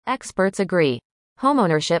Experts agree.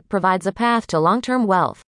 Homeownership provides a path to long-term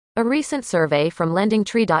wealth. A recent survey from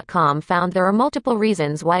LendingTree.com found there are multiple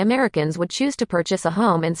reasons why Americans would choose to purchase a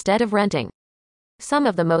home instead of renting. Some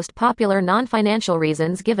of the most popular non-financial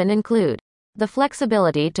reasons given include the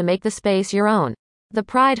flexibility to make the space your own, the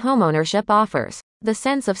pride homeownership offers, the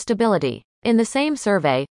sense of stability. In the same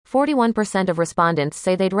survey, 41% of respondents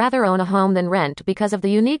say they'd rather own a home than rent because of the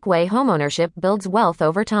unique way homeownership builds wealth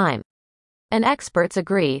over time. And experts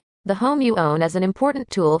agree, the home you own is an important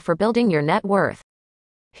tool for building your net worth.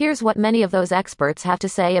 Here's what many of those experts have to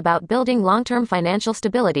say about building long-term financial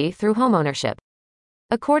stability through homeownership.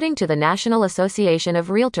 According to the National Association of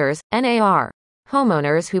Realtors, NAR,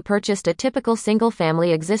 homeowners who purchased a typical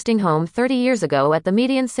single-family existing home 30 years ago at the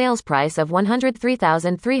median sales price of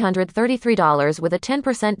 $103,333 with a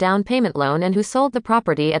 10% down payment loan and who sold the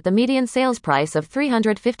property at the median sales price of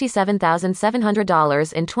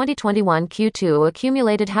 $357,700 in 2021 Q2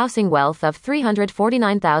 accumulated housing wealth of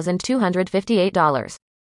 $349,258.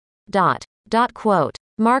 Quote.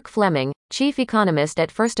 Mark Fleming, chief economist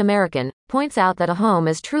at First American, points out that a home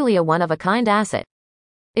is truly a one-of-a-kind asset.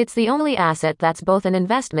 It's the only asset that's both an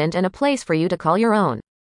investment and a place for you to call your own.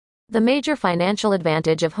 The major financial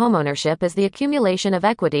advantage of homeownership is the accumulation of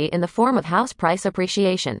equity in the form of house price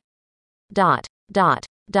appreciation.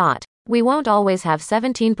 We won't always have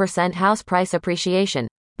 17% house price appreciation,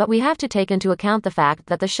 but we have to take into account the fact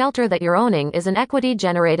that the shelter that you're owning is an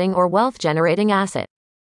equity-generating or wealth-generating asset.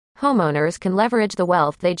 Homeowners can leverage the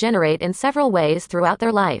wealth they generate in several ways throughout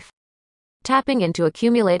their life. Tapping into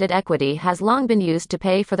accumulated equity has long been used to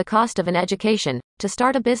pay for the cost of an education, to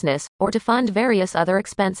start a business, or to fund various other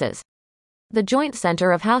expenses. The Joint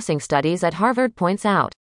Center of Housing Studies at Harvard points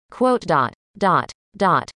out, quote, by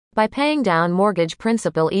paying down mortgage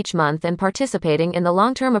principal each month and participating in the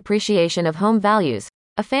long-term appreciation of home values,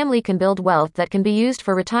 a family can build wealth that can be used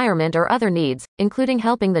for retirement or other needs, including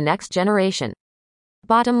helping the next generation.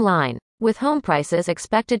 Bottom line, with home prices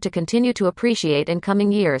expected to continue to appreciate in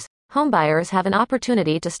coming years, homebuyers have an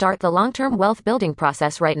opportunity to start the long-term wealth building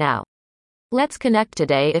process right now. Let's connect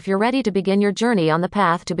today if you're ready to begin your journey on the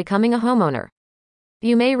path to becoming a homeowner.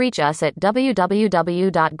 You may reach us at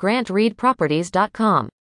www.grantreedproperties.com.